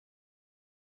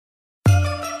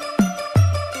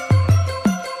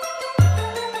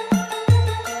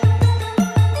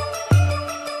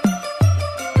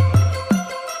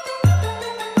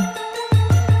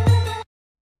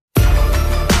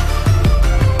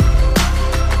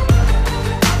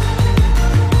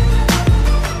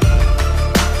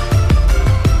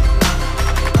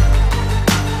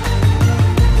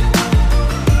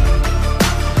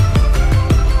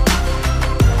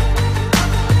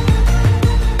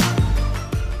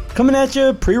Coming at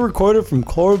you, pre-recorded from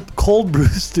Cold Brew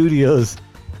Studios.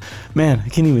 Man, I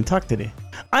can't even talk today.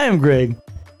 I am Greg.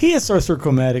 He is Sorcerer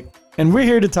Chromatic, and we're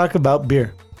here to talk about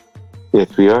beer.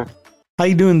 Yes, we are. How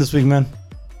you doing this week, man?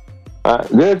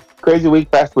 Good. Crazy week,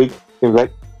 fast week, seems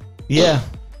like. Yeah,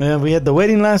 we had the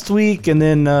wedding last week, and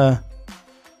then I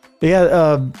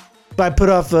put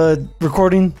off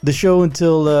recording the show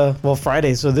until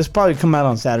Friday, so this probably come out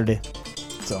on Saturday.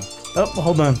 So,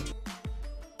 hold on.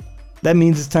 That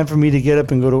means it's time for me to get up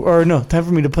and go to, time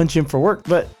for me to punch in for work.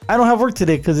 But I don't have work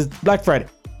today because it's Black Friday.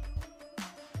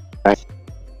 Nice.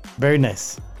 Very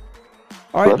nice.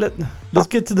 All right, let's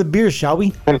get to the beer, shall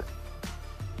we? And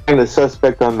the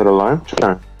suspect on the alarm.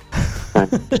 Sure.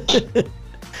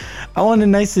 I want it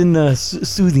nice and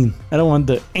soothing. I don't want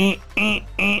the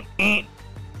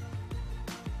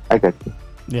I got you.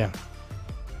 Yeah.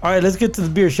 All right, let's get to the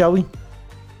beer, shall we?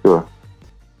 Sure.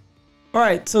 All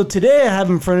right, so today I have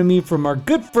in front of me from our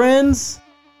good friends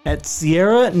at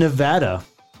Sierra Nevada.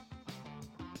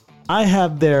 I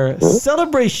have their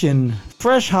Celebration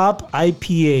Fresh Hop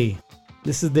IPA.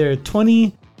 This is their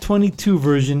 2022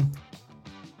 version,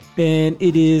 and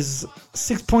it is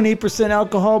 6.8%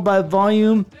 alcohol by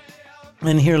volume.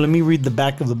 And here, let me read the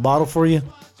back of the bottle for you.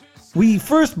 We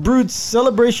first brewed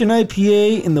Celebration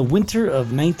IPA in the winter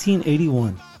of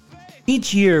 1981.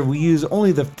 Each year, we use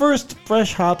only the first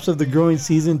fresh hops of the growing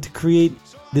season to create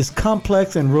this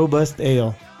complex and robust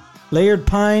ale. Layered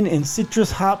pine and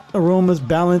citrus hop aromas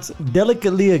balance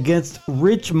delicately against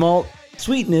rich malt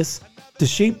sweetness to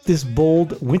shape this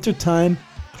bold wintertime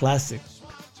classic.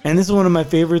 And this is one of my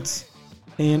favorites,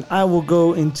 and I will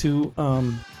go into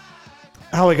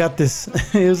how I got this.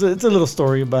 It's a little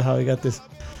story about how I got this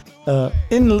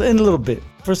in a little bit.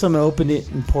 First, I'm going to open it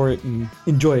and pour it and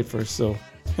enjoy it first,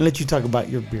 and let you talk about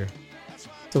your beer.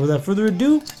 So without further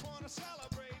ado,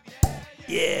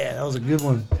 yeah, that was a good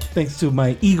one. Thanks to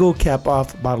my Eagle Cap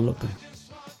Off bottle opener.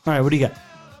 All right, what do you got?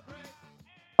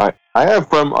 All right. I have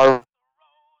from our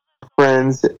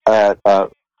friends at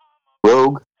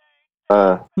Rogue.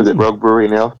 Is it Rogue Brewery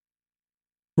and Ale?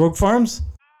 Rogue Farms?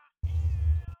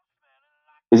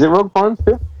 Is it Rogue Farms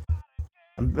too?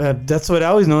 That's what I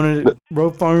always known it.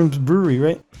 Rogue Farms Brewery,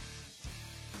 right?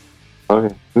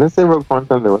 Okay. Let's say Rogue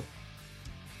Farms on the way.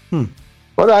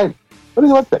 What does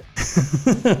it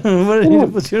say?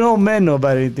 What you old man know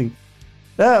about anything?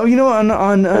 On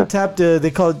Untapped, they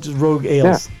call it just Rogue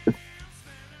Ales.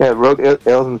 Yeah, Rogue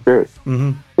Ales and Spirits.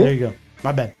 Mm-hmm. There you go.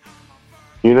 My bad.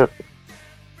 You know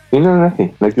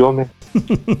nothing, like the old man.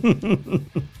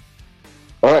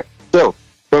 All right. So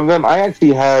from them, I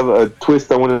actually have a twist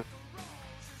on one of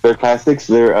their classics.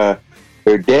 They're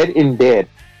Dead in Dead.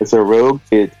 It's a Rogue.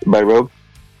 It's by Rogue.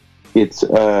 It's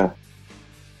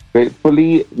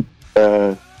gratefully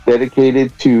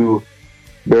dedicated to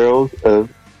barrels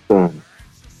of sun.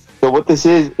 So what this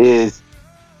is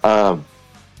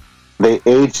they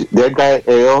age Dead Guy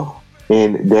Ale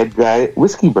in Dead Guy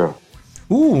whiskey barrel.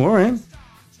 Ooh, all right.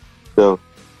 So,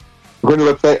 according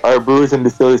to the website, our brewers and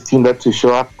distillers teamed up to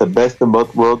show off the best of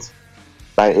both worlds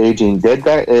by aging Dead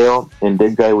Guy Ale and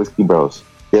Dead Guy whiskey barrels.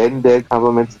 Dead and Dead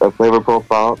complements the flavor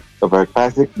profile of our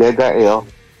classic Dead Guy Ale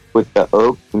with the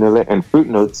oak, vanilla, and fruit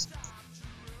notes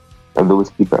of the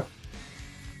whiskey barrel.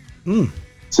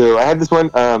 So I had this one.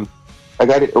 I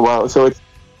got it. Well, so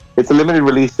it's a limited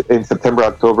release in September,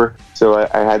 October. So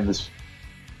I had this.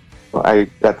 I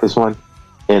got this one,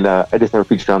 and I just never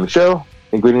featured on the show.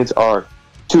 Ingredients are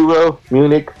 2-row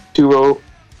Munich, 2-row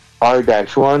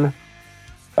R-1,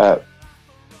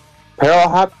 Peril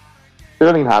hop,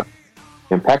 Sterling hop,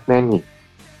 and Pac-Man yeast.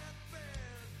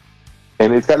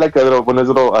 And it's got like a little one of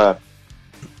those little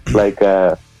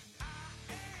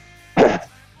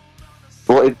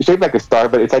well, it's shaped like a star,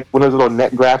 but it's like one of those little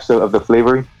net graphs of the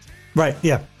flavoring. Right.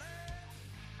 Yeah.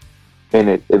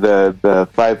 And the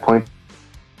 5 points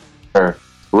are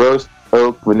roast,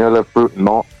 oak, vanilla, fruit, and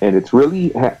malt, and it's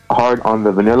really hard on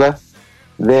the vanilla,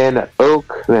 then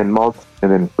oak, then malt,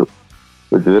 and then fruit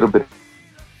with a little bit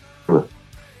of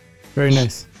Very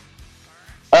nice.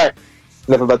 All right,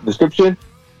 enough about the description,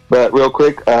 but real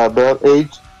quick, barrel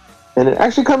aged, and it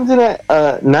actually comes in at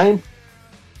 9.50%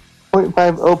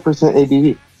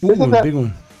 ABV. Ooh, a big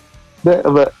one. Bit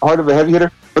of a heart of a heavy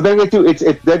hitter, but then again too, it's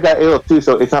Dead Guy Ale too,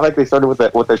 so it's not like they started with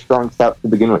a strong stout to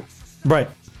begin with. Right.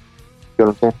 You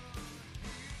know what I'm saying?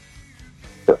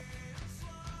 So,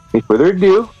 without further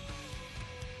ado,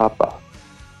 hop off.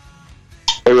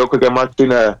 Hey, real quick, I'm watching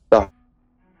the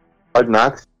Hard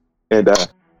Knocks, and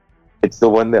it's the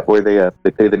one where they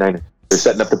play the Niners. They're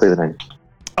setting up to play the Niners.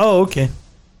 Oh, okay.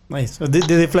 Nice. So did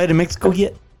they fly to Mexico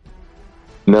yet?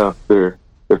 No, they're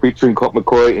featuring Colt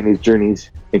McCoy and his journeys,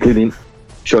 including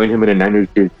showing him in a Niners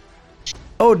jersey.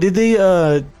 Oh, did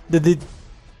they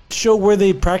show where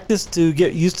they practiced to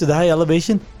get used to the high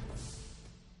elevation?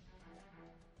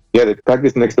 Yeah, they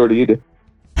practice next door to you, dude.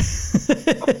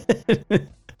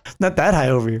 Not that high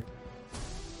over here.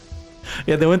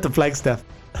 Yeah, they went to Flagstaff.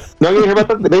 No, you hear about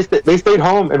that? They stayed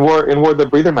home and wore the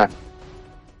breather mask.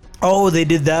 Oh, they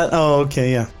did that? Oh,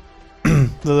 okay, yeah.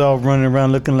 They're all running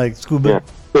around looking like scuba.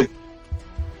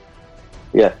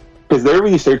 Yeah, because their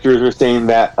researchers are saying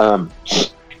that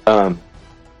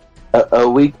a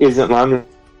week isn't long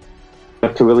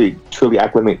enough to really truly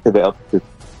acclimate to the altitude.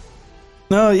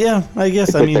 No, yeah, I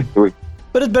guess. I mean,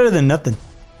 but it's better than nothing.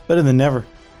 Better than never.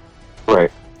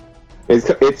 Right. It's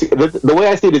the way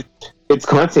I see it, it's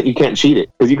constant. You can't cheat it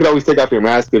because you could always take off your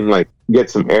mask and like get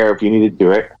some air if you needed to,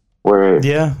 right? Where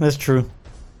yeah, that's true.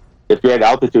 If you're at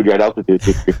altitude,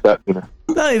 you're stuck, you know.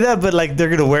 Not only that, but like they're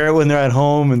gonna wear it when they're at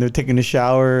home and they're taking a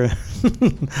shower.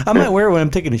 I might wear it when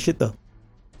I'm taking a shit though.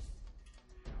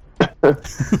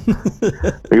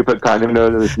 You put condom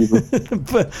nose in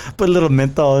the put a little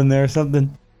menthol in there or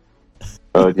something.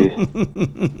 Oh, geez.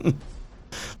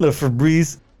 Little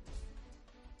Febreze.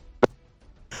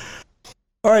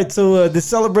 All right, so the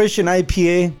Celebration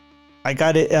IPA, I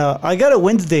got it. I got it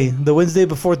Wednesday, the Wednesday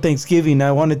before Thanksgiving.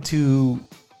 I wanted to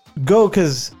go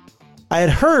because I had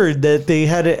heard that they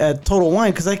had it at Total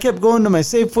Wine. Because I kept going to my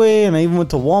Safeway, and I even went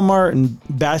to Walmart and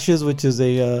Bash's, which is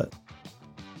a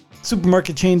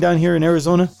supermarket chain down here in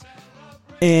Arizona.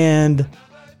 And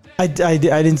I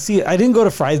didn't see it. I didn't go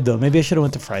to Fry's though. Maybe I should have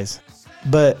went to Fry's.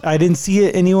 But I didn't see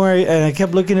it anywhere, and I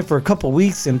kept looking at it for a couple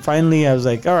weeks, and finally I was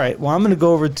like, all right, well, I'm going to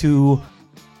go over to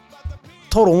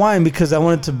Total Wine because I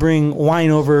wanted to bring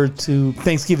wine over to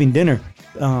Thanksgiving dinner.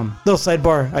 Little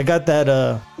sidebar, I got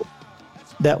that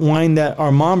wine that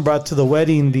our mom brought to the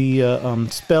wedding, the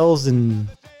Spells and,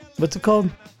 what's it called?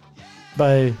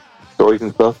 By Stories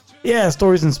and Spells? Yeah,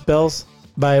 Stories and Spells.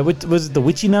 By, what was it, the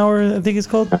Witching Hour, I think it's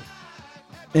called?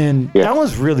 And that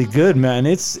one's really good, man.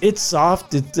 It's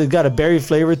soft. It got a berry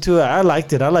flavor to it. I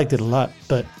liked it. I liked it a lot,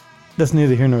 but that's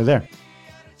neither here nor there.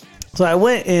 So I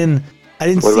went and I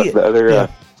didn't see it. The other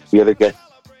guy?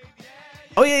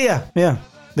 Oh yeah.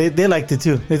 They liked it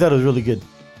too. They thought it was really good.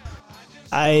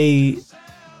 I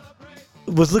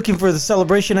was looking for the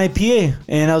Celebration IPA,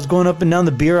 and I was going up and down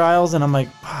the beer aisles, and I'm like,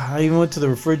 I even went to the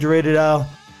refrigerated aisle.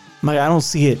 I'm like, I don't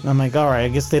see it. I'm like, all right, I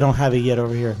guess they don't have it yet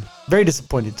over here. Very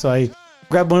disappointed. So I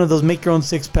grabbed one of those make your own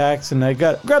 6-packs, and I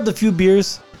grabbed a few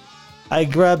beers. I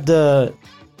grabbed the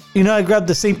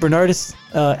St. Bernardus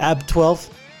Ab 12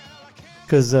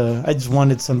 because I just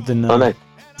wanted something nice.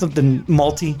 Something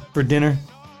malty for dinner.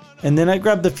 And then I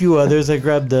grabbed a few others. I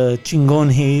grabbed the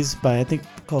Chingon Haze by, I think,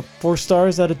 called 4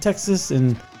 Stars out of Texas,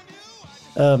 and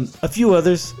a few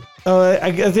others.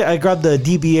 I grabbed the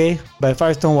DBA by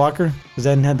Firestone Walker because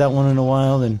I hadn't had that one in a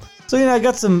while. And so, I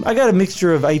got a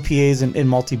mixture of IPAs and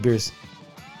malty beers.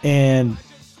 And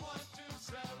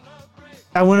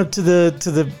I went up to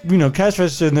the cash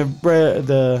register, and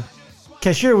the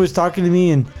cashier was talking to me,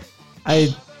 and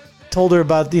I told her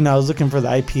about I was looking for the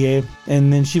IPA,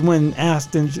 and then she went and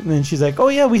asked, and then she's like, "Oh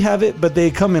yeah, we have it, but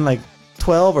they come in like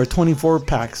 12 or 24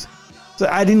 packs." So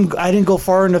I didn't go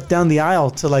far enough down the aisle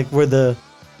to like where the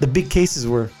big cases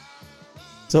were.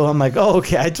 So I'm like, "Oh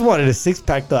okay, I just wanted a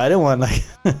 6-pack though. I didn't want like,"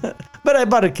 but I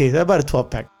bought a case. I bought a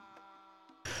 12-pack.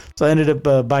 So I ended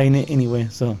up buying it anyway.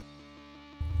 So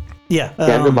yeah,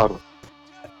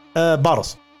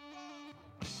 bottles.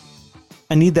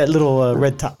 I need that little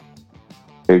red top.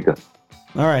 There you go.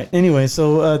 All right. Anyway,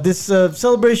 so this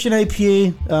Celebration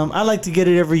IPA, I like to get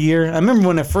it every year. I remember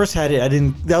when I first had it,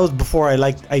 that was before I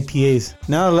liked IPAs.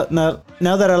 Now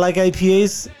that I like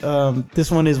IPAs,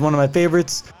 this one is one of my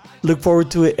favorites. Look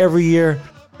forward to it every year.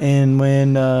 And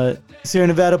when Sierra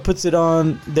Nevada puts it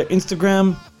on their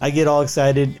Instagram, I get all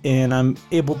excited and I'm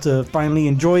able to finally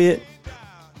enjoy it.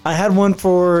 I had one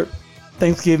for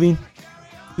Thanksgiving.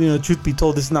 Truth be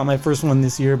told, this is not my first one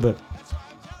this year, but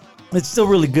it's still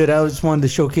really good. I just wanted to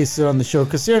showcase it on the show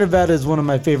because Sierra Nevada is one of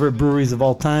my favorite breweries of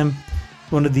all time.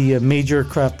 One of the major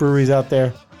craft breweries out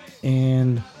there.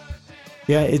 And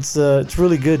yeah, it's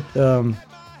really good. I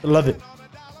love it.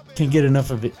 Can't get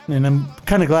enough of it. And I'm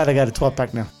kind of glad I got a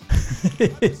 12-pack now.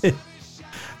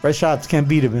 Fresh hops, can't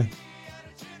beat it, man.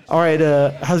 All right,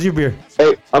 how's your beer?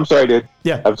 Hey, I'm sorry, dude.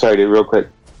 Yeah. I'm sorry, dude, real quick.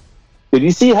 Did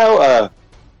you see how,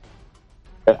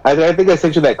 I think I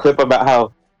sent you that clip about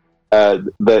how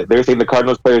they're saying the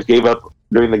Cardinals players gave up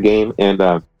during the game, and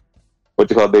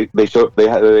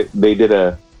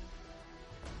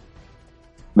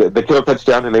they killed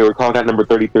touchdown, and they were calling out number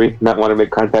 33, not wanting to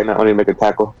make contact, not wanting to make a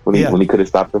tackle when he could have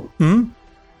stopped them. Mm-hmm.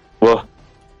 Well,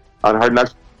 on Hard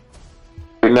Knocks,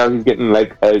 right now he's getting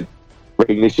like a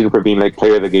recognition for being like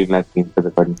player of the game that game for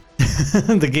the Cardinals.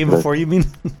 The game before, you mean?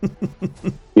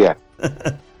 Yeah.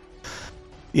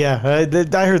 Yeah,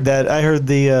 I heard that. I heard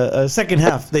the second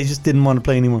half they just didn't want to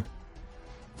play anymore.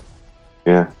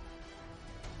 Yeah.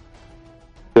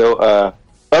 So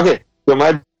okay. So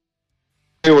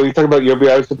when you talk about your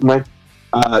BR Superman,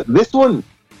 this one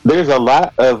there's a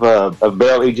lot of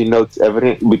barrel aging notes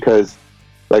evident because,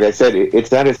 like I said,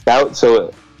 it's not as stout.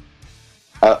 So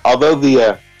although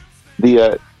the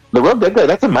Rogue Dead guy,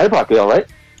 that's a Maibach ale, right?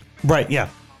 Right. Yeah.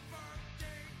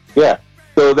 Yeah.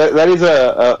 So that is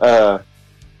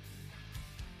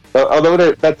although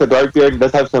that's a dark beer and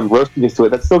does have some roastiness to it,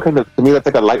 that's still kind of, to me, that's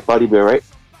like a light body beer, right?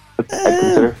 I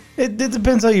consider. It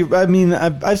depends how you. I mean,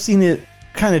 I've seen it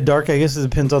kind of dark. I guess it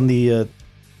depends on the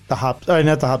hops.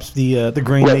 Not the hops. The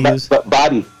grain they use. But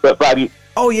body.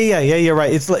 Oh yeah. You're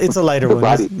right. It's a lighter one.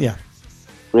 Body. Yeah.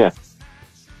 Yeah.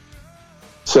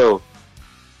 So,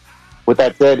 with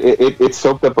that said, it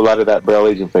soaked up a lot of that barrel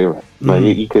aging flavor. Like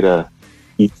you could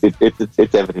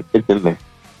it's evident. It's in there.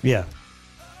 Yeah.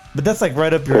 But that's like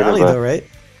right up your alley, though, right?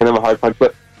 Kind of a hard punch,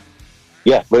 but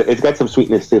yeah, but it's got some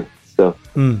sweetness too. So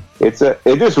it's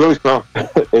just really strong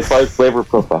as far as flavor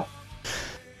profile.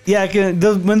 Yeah,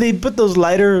 when they put those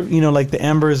lighter, like the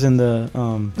ambers and the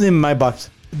in my box,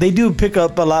 they do pick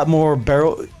up a lot more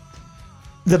barrel.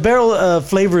 The barrel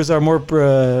flavors are more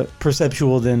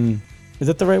perceptual than. Is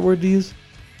that the right word to use?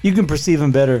 You can perceive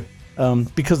them better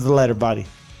because of the lighter body.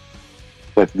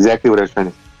 That's exactly what I was trying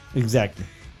to say. Exactly.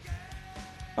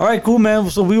 All right, cool, man.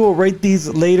 So we will rate these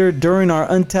later during our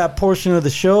Untapped portion of the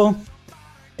show.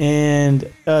 And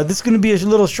this is going to be a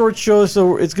little short show,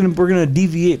 so we're going to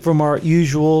deviate from our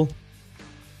usual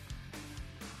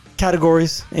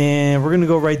categories, and we're going to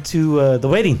go right to the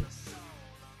wedding.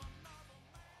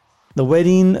 The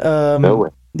wedding. No way.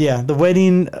 Yeah, the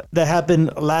wedding that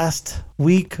happened last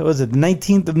week. Was it the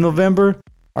 19th of November?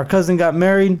 Our cousin got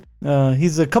married.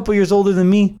 He's a couple years older than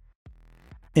me.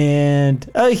 And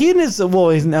he and he's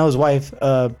now his wife.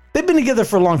 They've been together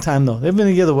for a long time, though. They've been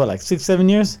together, like 6-7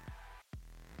 years?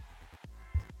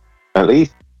 At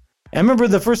least. I remember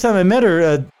the first time I met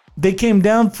her, they came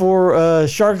down for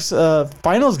Sharks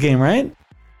finals game, right?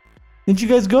 Didn't you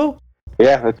guys go?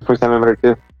 Yeah, that's the first time I met her,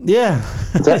 too. Yeah.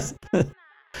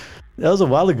 That was a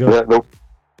while ago.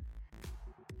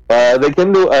 They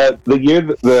came to the year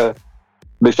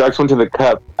the Sharks went to the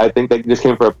Cup. I think they just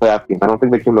came for a playoff game. I don't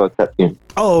think they came to a Cup game.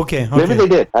 Oh, okay. Maybe they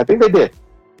did. I think they did.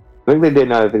 Now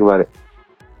that I think about it.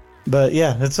 But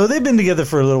yeah, so they've been together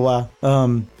for a little while.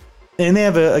 And they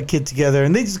have a kid together,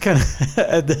 and they just kind of.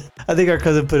 I think our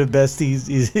cousin put it best. He's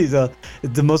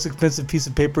the most expensive piece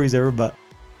of paper he's ever bought.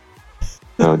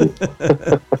 Oh,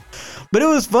 But it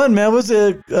was fun, man. What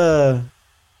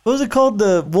was it called?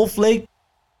 The Wolf Lake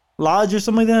Lodge or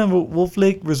something like that? Wolf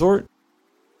Lake Resort?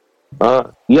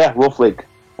 Yeah, Wolf Lake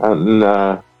in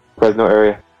Fresno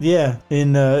area. Yeah,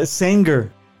 in Sanger,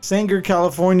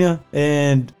 California.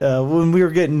 And when we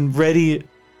were getting ready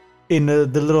in the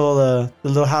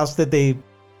little house that they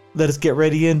let us get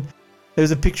ready in,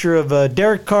 there's a picture of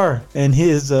Derek Carr and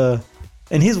his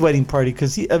wedding party,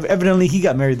 because evidently he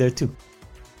got married there too.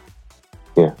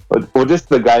 Yeah, well, just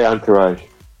the guy entourage.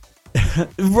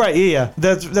 Right, yeah,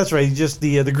 that's right. Just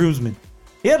the groomsman.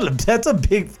 That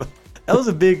was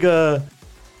a big.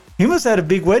 He must have had a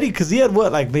big wedding, because he had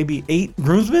maybe 8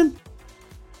 groomsmen.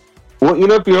 Well,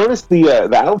 if you notice the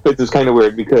outfits is kind of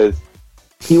weird, because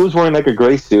he was wearing like a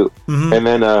gray suit, and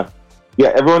then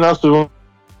everyone else was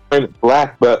wearing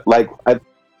black, but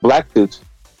black suits.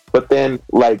 But then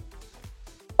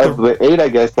of the 8, I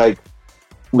guess the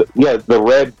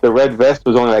red vest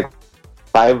was only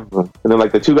 5 of them, and then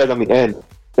the 2 guys on the end,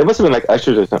 they must have been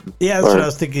ushers or something. Yeah, that's what I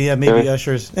was thinking. Yeah, maybe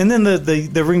ushers. And then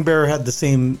the ring bearer had the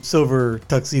same silver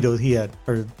tuxedo he had,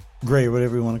 or gray,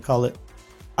 whatever you want to call it.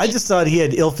 I just thought he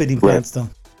had ill-fitting pants though.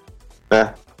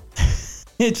 Yeah.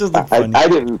 It just looked funny. I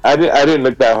didn't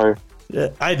look that hard. Yeah,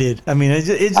 I did. I mean, I was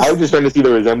just trying to see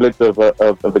the resemblance of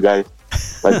the guys,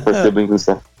 for siblings and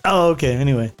stuff. Oh, okay.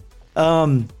 Anyway,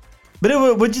 but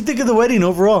what'd you think of the wedding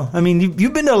overall? I mean,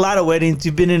 you've been to a lot of weddings.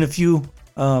 You've been in a few,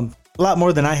 a lot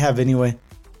more than I have anyway.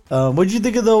 What'd you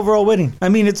think of the overall wedding? I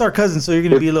mean, it's our cousin, so you're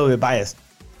gonna be a little bit biased.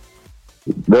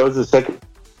 That was the second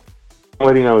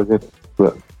wedding I was in.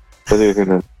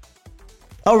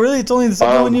 Oh, really? It's only the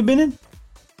second one you've been in?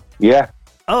 Yeah.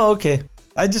 Oh, okay.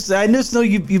 I just know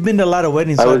you've been to a lot of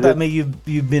weddings, so I thought maybe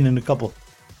you've been in a couple.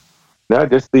 No,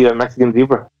 just the Mexican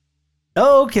zebra.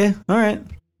 Oh, okay. All right.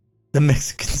 The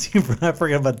Mexican zebra. I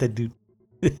forgot about that dude.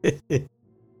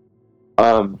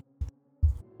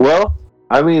 Well,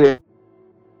 I mean,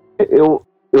 it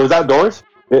was outdoors.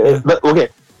 Okay,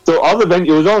 So all the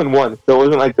venue, it was all in one. So it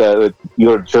wasn't like you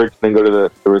go to church and then go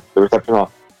to the reception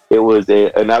hall. It was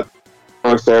an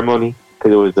outdoor ceremony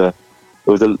because it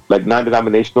was a like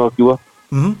non-denominational, if you will,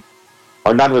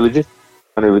 or non-religious.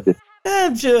 Yeah,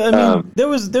 I mean, there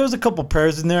was a couple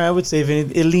prayers in there. I would say if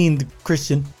it leaned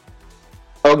Christian.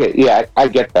 Okay, yeah, I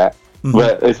get that.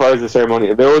 But as far as the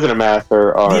ceremony, there wasn't a mass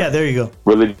or yeah, there you go,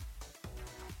 religious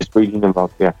reading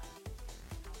involved. Yeah.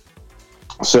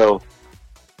 So,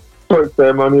 short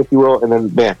ceremony, if you will,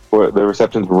 and then for the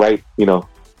reception's right,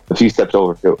 a few steps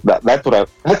over. So that's what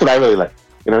I really like.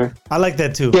 You know what I mean? I like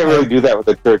that too. You can't really do that with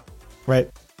a church. Right.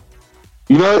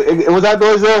 It was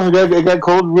outdoors though. It got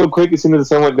cold real quick as soon as the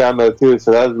sun went down though too.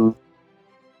 So that was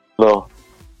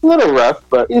a little rough,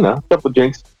 but a couple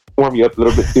drinks warm you up a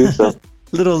little bit too. So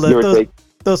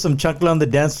throw some chocolate on the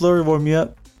dance floor, warm you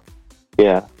up.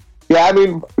 Yeah. I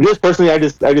mean, just personally, I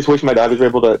just wish my daughters were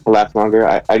able to last longer.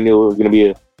 I knew it was going to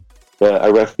be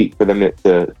a rough feat for them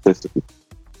to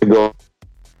go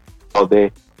all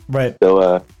day. Right.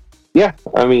 So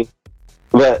I mean,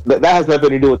 but that has nothing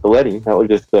to do with the wedding. That was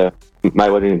just my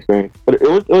wedding experience. But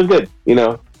it was good.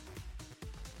 Good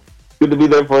to be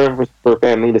there for him, for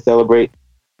family to celebrate.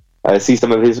 See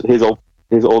some of his old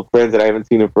friends that I haven't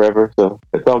seen in forever. So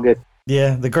it's all good.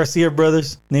 Yeah, the Garcia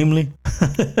brothers, namely.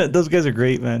 Those guys are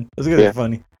great, man. Those guys are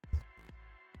funny.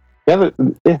 Yeah,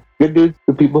 good dudes,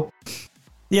 good people.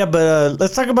 Yeah, but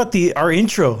let's talk about our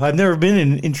intro. I've never been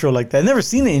in an intro like that. I've never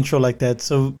seen an intro like that.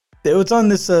 So it was on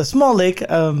this small lake.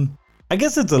 I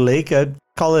guess it's a lake. I'd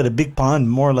call it a big pond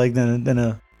more like than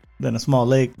a small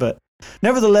lake. But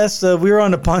nevertheless, we were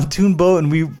on a pontoon boat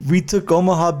and we retook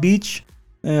Omaha Beach.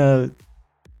 Shout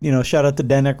out to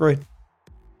Dan Aykroyd.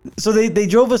 So they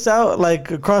drove us out like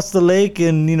across the lake,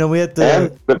 and we had to.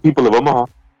 And the people of Omaha.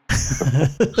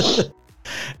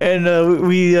 And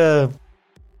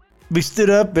we stood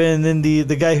up, and then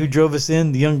the guy who drove us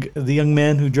in, the young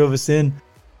man who drove us in,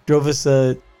 drove us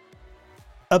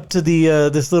up to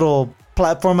this little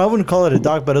platform. I wouldn't call it a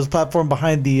dock, but it was a platform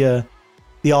behind the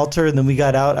altar, and then we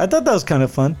got out. I thought that was kind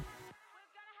of fun.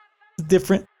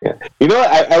 Different. Yeah.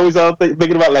 I was all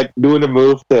thinking about like doing a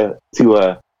move to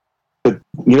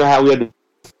how we had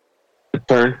to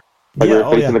turn, like we were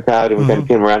facing the crowd, and we kind of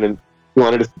came around and he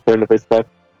wanted us to turn to face the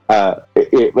crowd.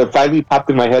 It finally popped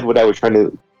in my head what I was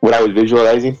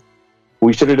visualizing.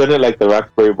 We should have done it like the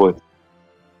Roxbury Boys.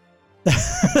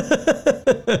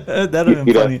 That'd have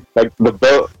been funny. Like the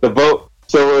boat.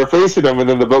 So we're facing them, and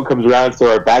then the boat comes around,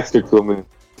 so our backs are to them,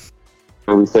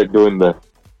 and we start doing the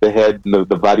head and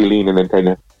the body lean, and then kind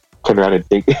of turn around and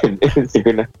think and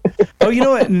synchronize. Oh, you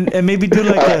know what? And maybe do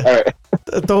like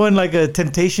throw in like a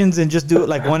Temptations and just do it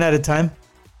like one at a time.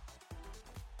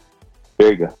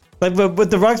 There you go. Like, but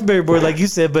the Roxbury Board, like you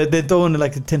said, but then throw in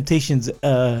like a Temptations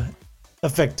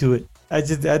effect to it.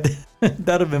 That'd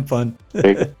have been fun.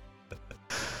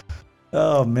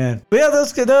 Oh man, but yeah, that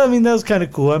was good. I mean, that was kind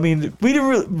of cool. I mean, we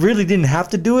really didn't have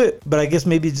to do it, but I guess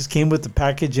maybe it just came with the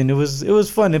package, and it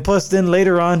was fun. And plus, then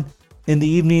later on in the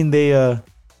evening, they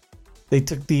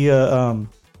took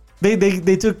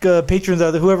they took patrons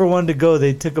out there. Whoever wanted to go,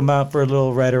 they took them out for a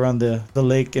little ride around the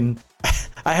lake, and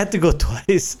I had to go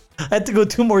twice. I had to go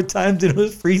 2 more times, and it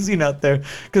was freezing out there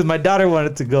because my daughter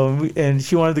wanted to go, and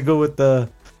she wanted to go with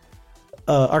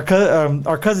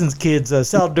our cousin's kids,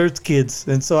 Sal Dirt's kids,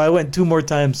 and so I went 2 more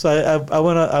times. So I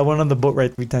went on the boat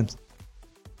ride 3 times.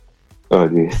 Oh,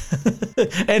 geez.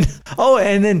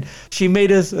 and then she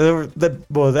made us.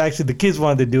 Actually, the kids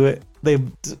wanted to do it. They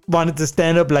wanted to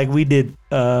stand up like we did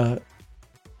in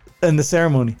the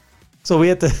ceremony, so we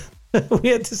had to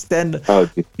stand up. Oh,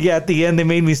 geez. Yeah, at the end they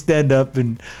made me stand up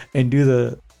and do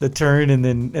the turn and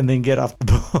then get off the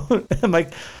boat. I'm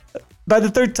like, by the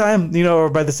 3rd time, or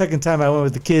by the 2nd time I went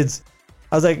with the kids,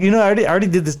 I was like, I already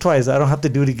did this twice. I don't have to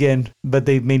do it again. But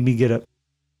they made me get up.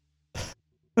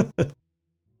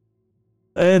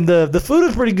 And the food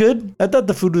was pretty good. I thought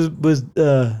the food was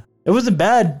it wasn't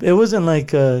bad. It wasn't like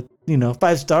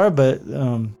 5-star, but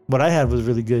what I had was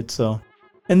really good. So,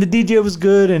 and the DJ was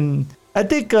good, and I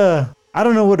think I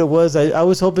don't know what it was. I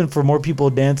was hoping for more people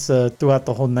to dance throughout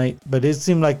the whole night, but it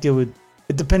seemed like it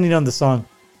depending on the song.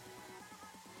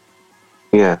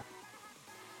 Yeah.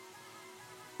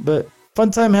 But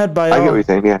fun time had by all. I get what you're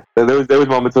saying. Yeah, there was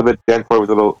moments where the dance floor was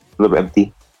a little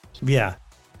empty. Yeah.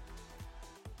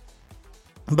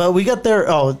 But we got there.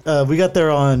 We got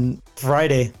there on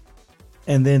Friday,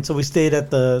 and then so we stayed at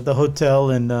the hotel,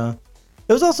 and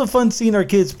it was also fun seeing our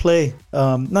kids play.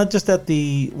 Not just at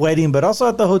the wedding, but also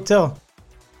at the hotel.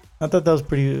 I thought that was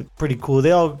pretty cool.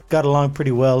 They all got along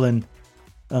pretty well, and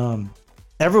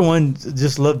everyone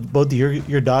just loved both of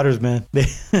your daughters, man. They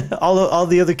all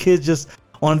the other kids just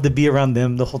wanted to be around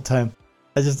them the whole time.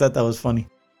 I just thought that was funny,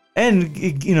 and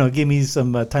it gave me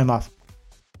some time off.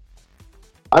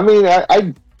 I mean,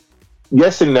 I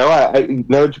yes and no. I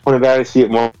know what you pointed out. I see it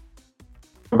more,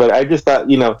 but I just thought,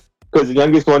 because the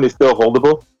youngest one is still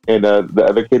holdable, and the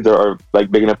other kids are like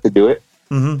big enough to do it.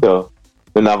 Mm-hmm. So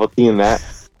the novelty in that.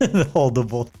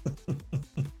 Holdable.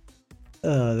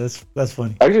 That's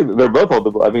funny. Actually, they're both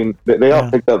holdable. I mean, they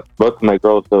all picked up both of my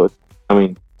girls.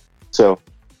 So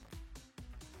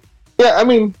yeah. I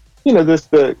mean,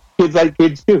 just the kids like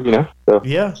kids too. So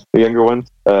yeah, the younger ones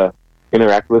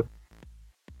interact with.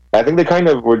 I think they kind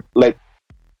of were like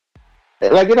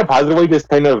in a positive way, just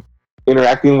kind of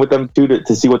interacting with them too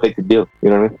to see what they could do. You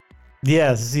know what I mean?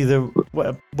 Yeah, to see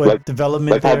what like,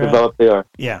 development, like how developed they are.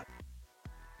 Yeah.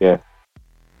 Yeah.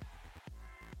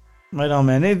 Right on,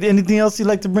 man. Anything else you'd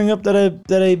like to bring up that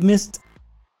I missed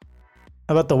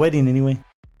about the wedding, anyway?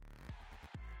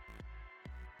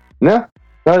 No,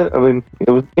 I mean, it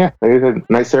was like I said,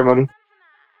 nice ceremony,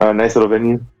 nice little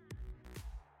venue.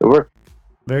 It worked.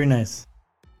 Very nice.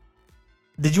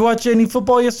 Did you watch any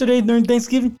football yesterday during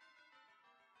Thanksgiving?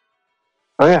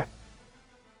 Oh yeah.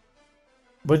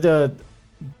 But the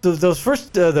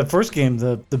first game,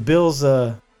 the Bills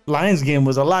Lions game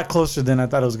was a lot closer than I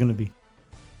thought it was going to be.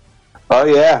 Oh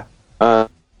yeah.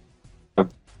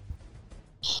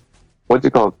 What's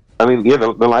it called? I mean, yeah, the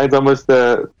Lions almost,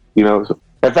 in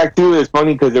fact, too, it's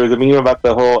funny because there was a meme about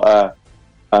the whole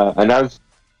announcer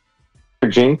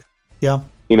jinx. Yeah.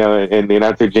 And the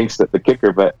announcer jinxed the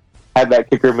kicker, but had that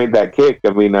kicker made that kick,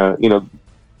 I mean, the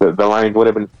Lions would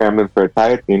have been scrambling for a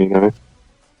tie at the end,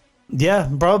 Yeah,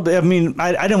 probably. I mean,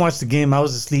 I didn't watch the game. I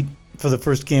was asleep for the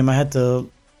first game. I had to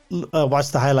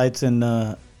watch the highlights and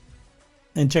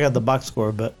check out the box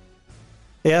score. But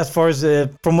yeah, as far as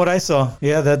from what I saw,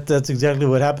 yeah, that's exactly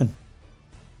what happened.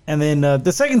 And then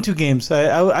the second two games,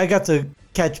 I got to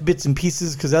catch bits and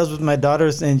pieces because I was with my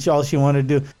daughters, and all she wanted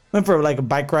to do went for like a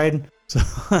bike ride. So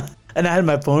and I had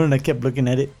my phone and I kept looking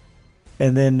at it,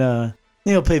 and then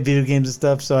play video games and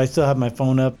stuff. So I still have my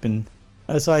phone up, and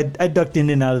so I ducked in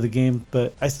and out of the game,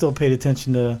 but I still paid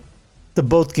attention to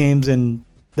both games, and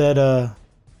that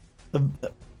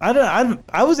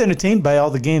I was entertained by all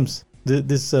the games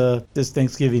this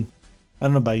Thanksgiving. I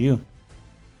don't know about you.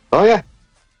 Oh yeah,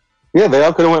 yeah. They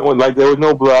all could have went with, like, there was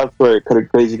no blowouts where it could have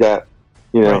crazy got,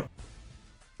 Right.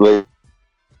 Like,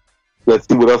 let's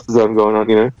see what else is going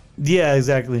on, Yeah,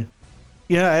 exactly.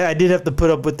 Yeah, I did have to put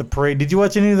up with the parade. Did you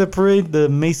watch any of the parade, the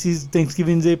Macy's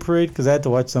Thanksgiving Day parade? Because I had to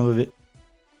watch some of it.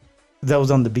 That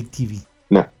was on the big TV.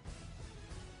 No.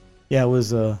 Yeah, it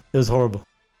was horrible.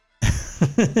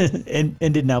 End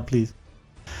it now, please.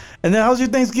 And then, how's your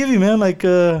Thanksgiving, man? Like,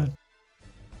 were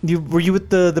you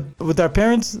with our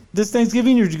parents this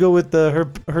Thanksgiving, or did you go with her?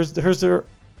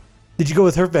 Did you go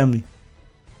with her family?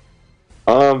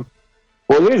 Well,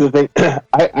 here's the thing.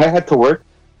 I had to work.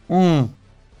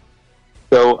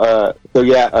 So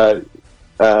yeah,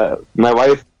 my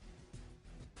wife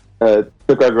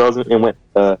took our girls and went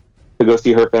to go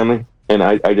see her family, and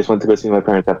I just went to go see my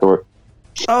parents after work.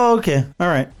 Oh, okay, all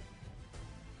right.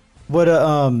 What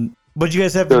you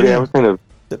guys have to do? Yeah, it was kind of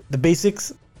the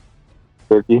basics.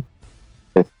 Turkey.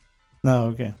 Yeah. No,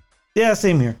 okay. Yeah,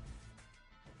 same here.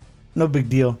 No big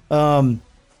deal. But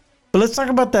let's talk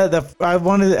about that. I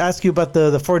wanted to ask you about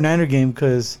the 49er game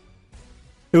because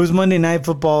it was Monday Night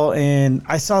Football, and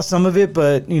I saw some of it,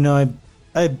 but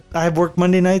I have work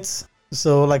Monday nights,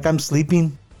 so like I'm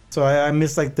sleeping, so I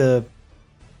missed I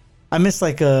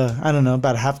don't know,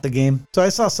 about half the game. So I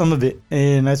saw some of it,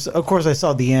 and of course I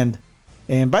saw the end,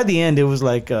 and by the end it was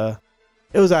like it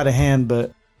was out of hand.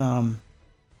 But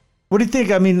what do you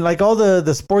think? I mean, like all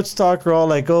the sports talk are all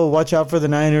like, oh, watch out for the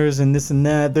Niners and this and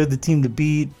that. They're the team to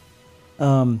beat.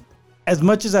 As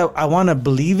much as I want to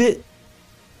believe it,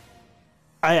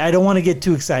 I don't want to get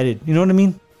too excited. You know what I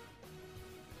mean?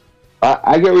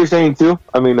 I get what you're saying too.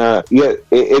 I mean, yeah,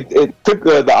 it took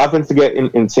the offense to get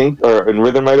in sync or in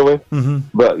rhythm right away. Mm-hmm.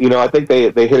 But I think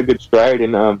they hit a good stride,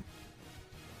 and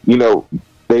they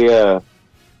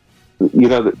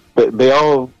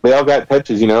all got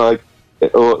touches. Like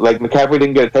McCaffrey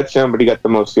didn't get a touchdown, but he got the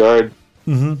most yards.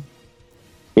 Mm-hmm.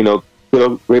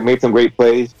 Kittle made some great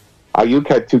plays. Ayuk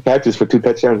had 2 catches for 2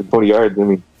 touchdowns and 20 yards. I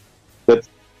mean, that's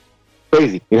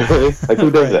crazy. You know what I mean? Like, who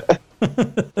does that?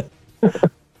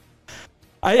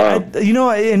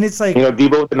 And it's like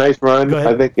Debo with a nice run.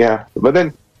 I think, yeah. But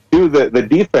then, dude, the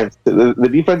defense, the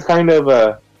defense kind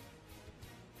of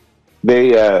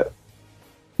they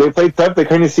play tough. They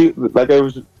kind of see, like I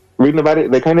was reading about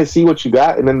it. They kind of see what you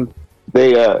got, and then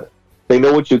they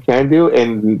know what you can do,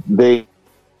 and they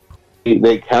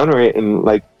counter it, and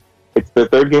like it's the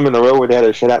third game in a row where they had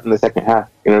a shutout in the second half.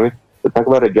 You know what I mean? So talk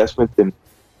about adjustments and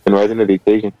rising to the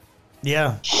occasion.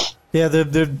 Yeah,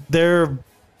 they're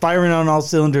firing on all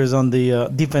cylinders on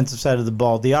the defensive side of the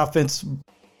ball. The offense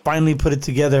finally put it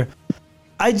together.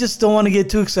 I just don't want to get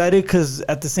too excited because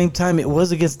at the same time it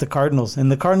was against the Cardinals,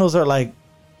 and the Cardinals are like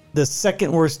the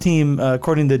second worst team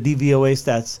according to DVOA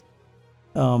stats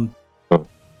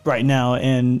right now.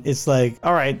 And it's like,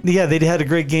 all right, yeah, they had a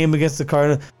great game against the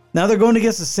Cardinals. Now they're going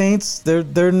against the Saints. They're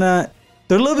a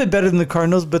little bit better than the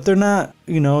Cardinals, but they're not,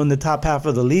 in the top half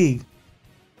of the league.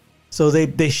 So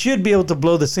they should be able to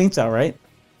blow the Saints out, right?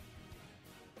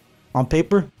 On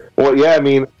paper. Well, yeah, I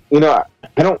mean, I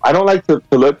don't like to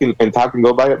look and talk and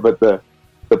go by it, but the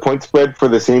point spread for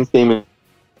the Saints game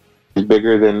is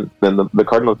bigger than the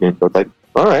Cardinals game. So it's like,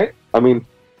 all right. I mean,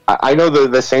 I know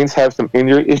the Saints have some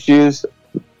injury issues,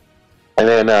 and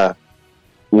then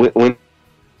when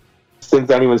Winston's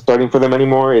not even starting for them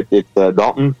anymore, it's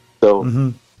Dalton.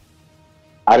 So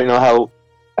I don't know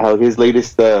how his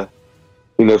latest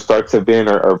starts have been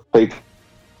or play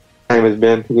time has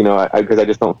been. Because I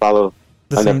just don't follow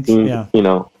the enough Saints, teams.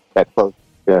 yeah. That close.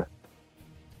 Yeah.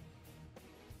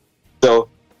 So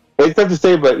it's tough to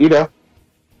say, but you can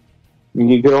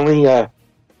only you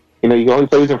can only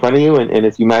play who's in front of you, and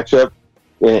if you match up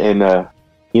and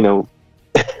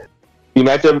you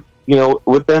match up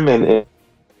with them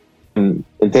and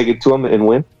take it to them and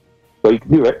win. So you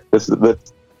can do it. That's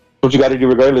what you got to do,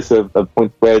 regardless of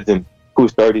point spreads and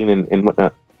who's starting and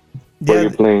whatnot. Where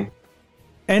you're playing.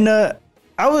 And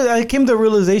I came to a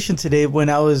realization today when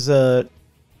I was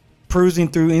perusing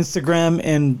through Instagram,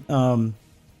 and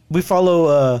we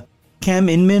follow Cam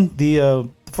Inman, the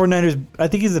 49ers. I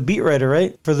think he's a beat writer,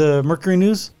 right, for the Mercury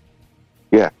News.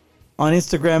 Yeah. On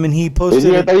Instagram, and he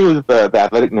posted. I thought he was the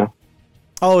Athletic now.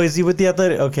 Oh, is he with the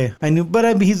Athletic? Okay, I knew,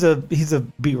 but he's a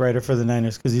beat writer for the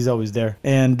Niners because he's always there.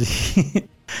 And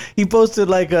he posted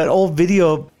like an old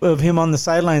video of him on the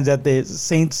sidelines at the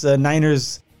Saints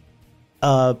Niners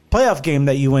playoff game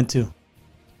that you went to,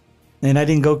 and I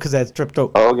didn't go because I had strep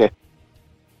throat. Oh, okay.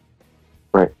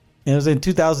 Right. And it was in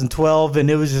 2012,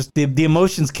 and it was just the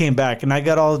emotions came back, and I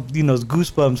got all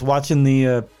goosebumps watching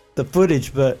the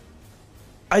footage. But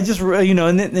I just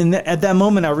and at that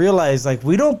moment I realized, like,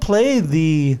 we don't play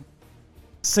the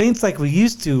Saints like we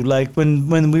used to, like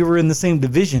when we were in the same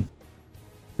division.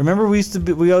 Remember, we used to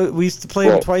play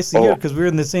them twice a year because we were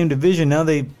in the same division. Now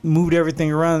they moved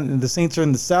everything around, and the Saints are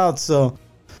in the South, so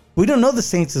we don't know the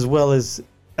Saints as well as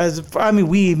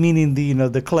we, meaning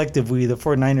the collective we, the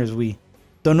 49ers, we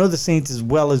don't know the Saints as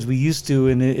well as we used to,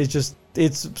 and it's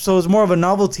more of a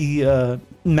novelty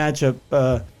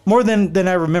matchup, more than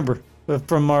I remember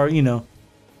from our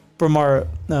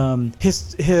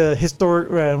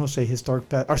historic, I won't say historic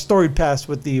past, our storied past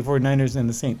with the 49ers and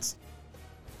the Saints.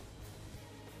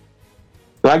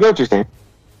 I get what you're saying.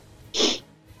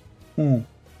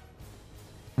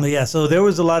 Yeah, so there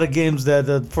was a lot of games that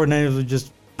the 49ers would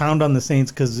just pound on the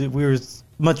Saints because we were a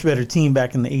much better team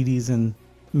back in the 80s and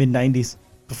mid-90s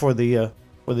before the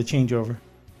changeover.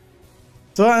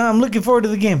 So I'm looking forward to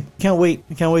the game. Can't wait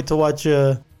to watch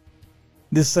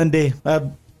this Sunday.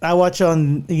 I watch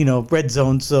on Red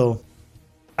Zone, so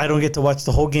I don't get to watch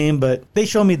the whole game, but they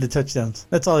show me the touchdowns.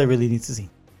 That's all I really need to see.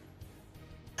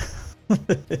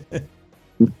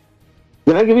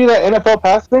 Did I give you that NFL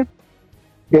pass thing?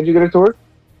 Did you get it to work?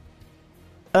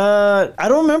 I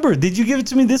don't remember. Did you give it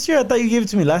to me this year? I thought you gave it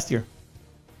to me last year.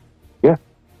 Yeah.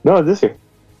 No, it's this year.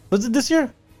 Was it this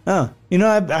year? Oh,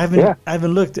 I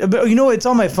haven't looked. But it's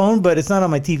on my phone, but it's not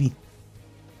on my TV.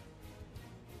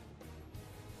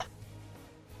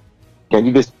 Can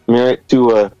you just mirror it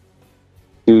to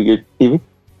your TV?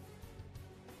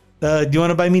 Do you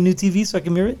want to buy me a new TV so I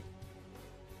can mirror it?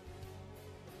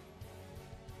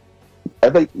 I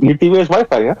think your TV has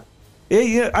Wi-Fi, yeah?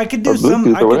 Yeah, I could do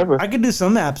some. I could do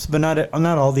some apps, but not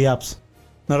all the apps.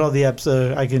 Not all the apps.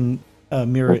 I can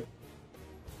mirror it.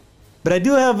 But I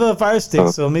do have a Fire Stick,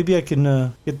 so maybe I can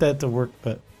get that to work.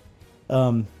 But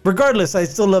regardless, I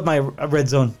still love my Red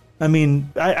Zone. I mean,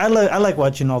 I like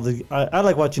watching all the I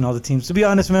like watching all the teams. To be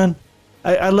honest, man,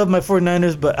 I love my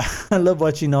 49ers, but I love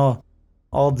watching all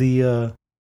the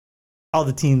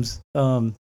teams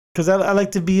because I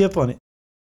like to be up on it.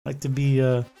 I like to be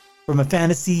for my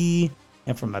fantasy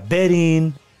and for my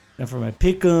betting and for my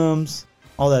pick'ems,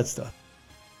 all that stuff.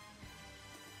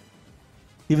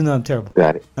 Even though I'm terrible.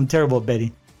 Got it. I'm terrible at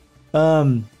betting.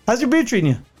 How's your beer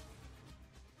treating you?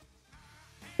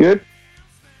 Good.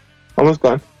 Almost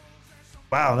gone.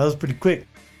 Wow, that was pretty quick.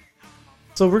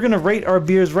 So we're going to rate our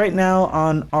beers right now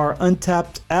on our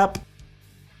Untapped app.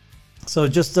 So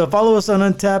just follow us on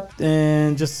Untappd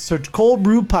and just search Cold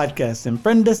Brew Podcast and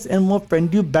friend us and we'll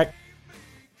friend you back.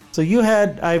 So you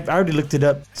had, I already looked it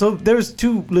up. So there's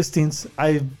 2 listings.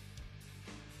 I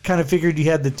kind of figured you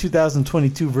had the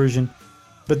 2022 version,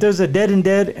 but there's a Dead and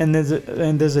Dead and there's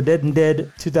a Dead and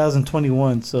Dead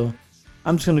 2021. So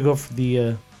I'm just gonna go for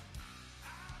the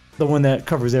one that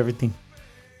covers everything.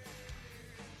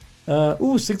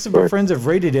 6 of our friends have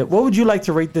rated it. What would you like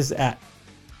to rate this at?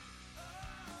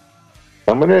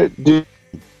 I'm gonna do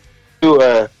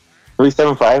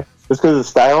 3.75 just because of the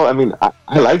style. I mean,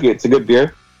 I like it. It's a good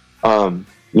beer. Not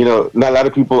a lot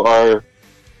of people are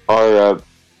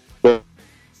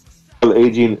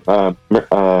aging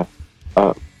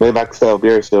Maybach style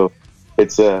beer, so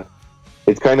it's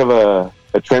kind of a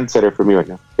trendsetter for me right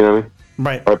now. You know what I mean?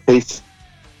 Right. Or a pace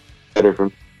setter for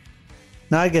me.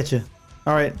 No, I get you.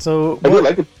 All right. So I do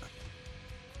like it.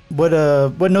 What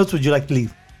notes would you like to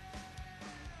leave?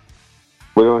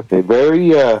 What do I want to say?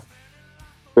 Very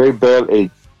barrel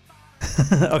aged.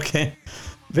 Okay.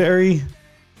 Very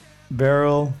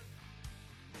barrel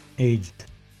aged.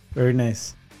 Very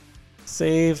nice.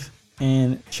 Save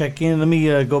and check in. Let me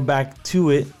go back to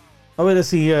it. Oh, wait, let's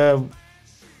see.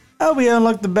 We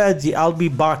unlocked the badge, the I'll be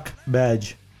Bach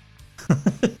badge.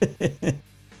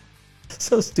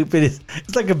 So stupid.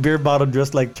 It's like a beer bottle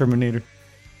dressed like Terminator.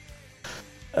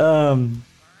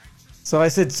 So I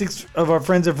said 6 of our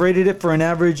friends have rated it for an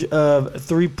average of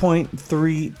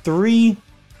 3.33. It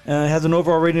has an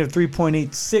overall rating of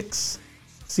 3.86.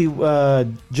 See,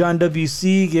 John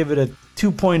WC gave it a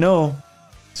 2.0.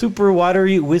 Super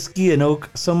watery, whiskey and oak,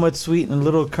 somewhat sweet and a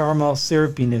little caramel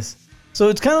syrupiness. So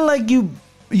it's kind of like you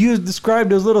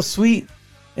described as a little sweet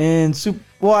and super.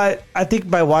 Well, I think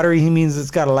by watery he means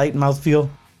it's got a light mouthfeel.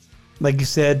 Like you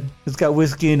said, it's got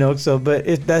whiskey and oak. So, but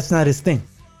that's not his thing.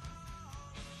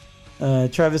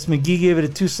 Travis McGee gave it a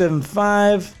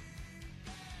 2.75.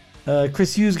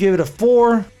 Chris Hughes gave it a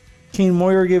 4. Kane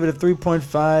Moyer gave it a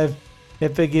 3.5.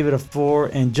 F.A. gave it a 4.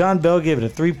 And John Bell gave it a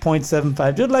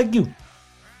 3.75, just like you.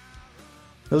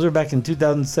 Those are back in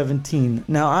 2017.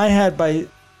 Now, I had by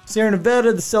Sierra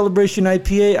Nevada, the Celebration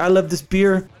IPA. I love this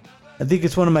beer. I think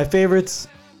it's one of my favorites.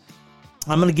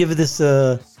 I'm going to give it this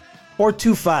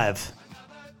 4.25.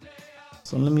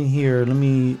 So let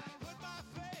me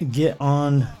get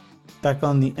back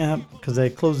on the app because I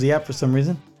closed the app for some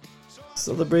reason.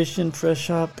 Celebration Fresh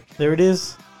Hop. There it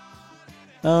is.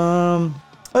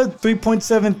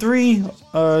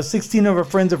 3.73. 16 of our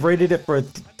friends have rated it for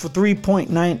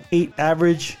 3.98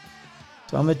 average.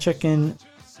 So I'm gonna check in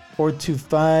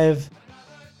 4.25.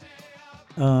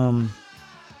 I'm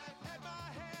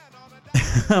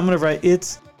gonna write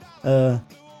it's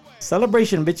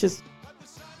celebration, bitches,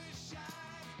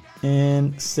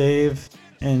 and save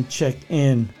and check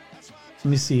in. Let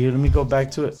me see here. Let me go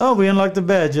back to it. Oh, we unlocked the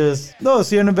badges. No,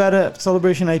 Sierra Nevada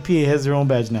Celebration IPA has their own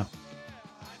badge now.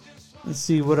 Let's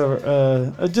see,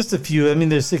 whatever. Just a few. I mean,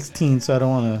 there's 16, so I don't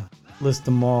want to list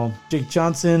them all. Jake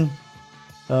Johnson,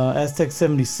 Aztec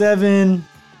 77,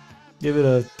 gave it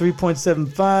a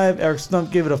 3.75. Eric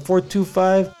Stump gave it a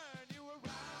 4.25.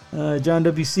 John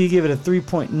WC gave it a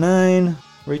 3.9.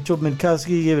 Rachel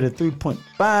Minkowski gave it a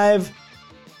 3.5.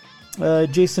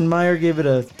 Jason Meyer gave it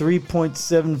a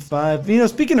 3.75. You know,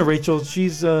 speaking of Rachel, she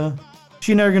and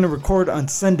I are going to record on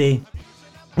Sunday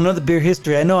another beer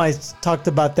history. I know I talked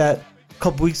about that a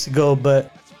couple weeks ago,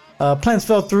 but plans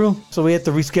fell through, so we had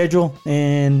to reschedule,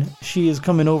 and she is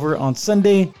coming over on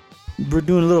Sunday. We're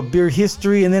doing a little beer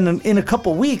history, and then in a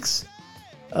couple weeks,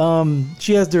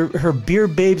 she has her Beer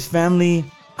Babes family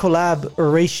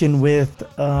collaboration with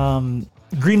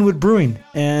Greenwood Brewing,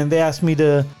 and they asked me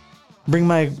to bring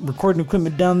my recording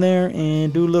equipment down there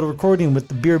and do a little recording with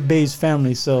the Beer Babes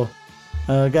family. So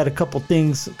got a couple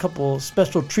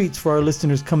special treats for our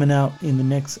listeners coming out in the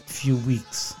next few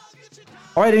weeks.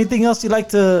 All right, anything else you'd like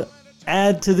to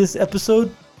add to this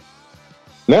episode?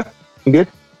 No, I'm good.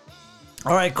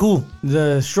 All right, cool.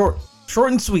 The short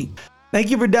and sweet. Thank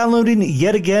you for downloading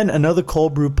yet again another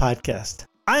Cold Brew podcast.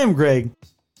 I am Greg.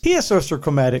 He is Sorcerer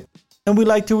Chromatic, and we'd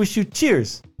like to wish you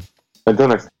cheers. Until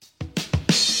next time.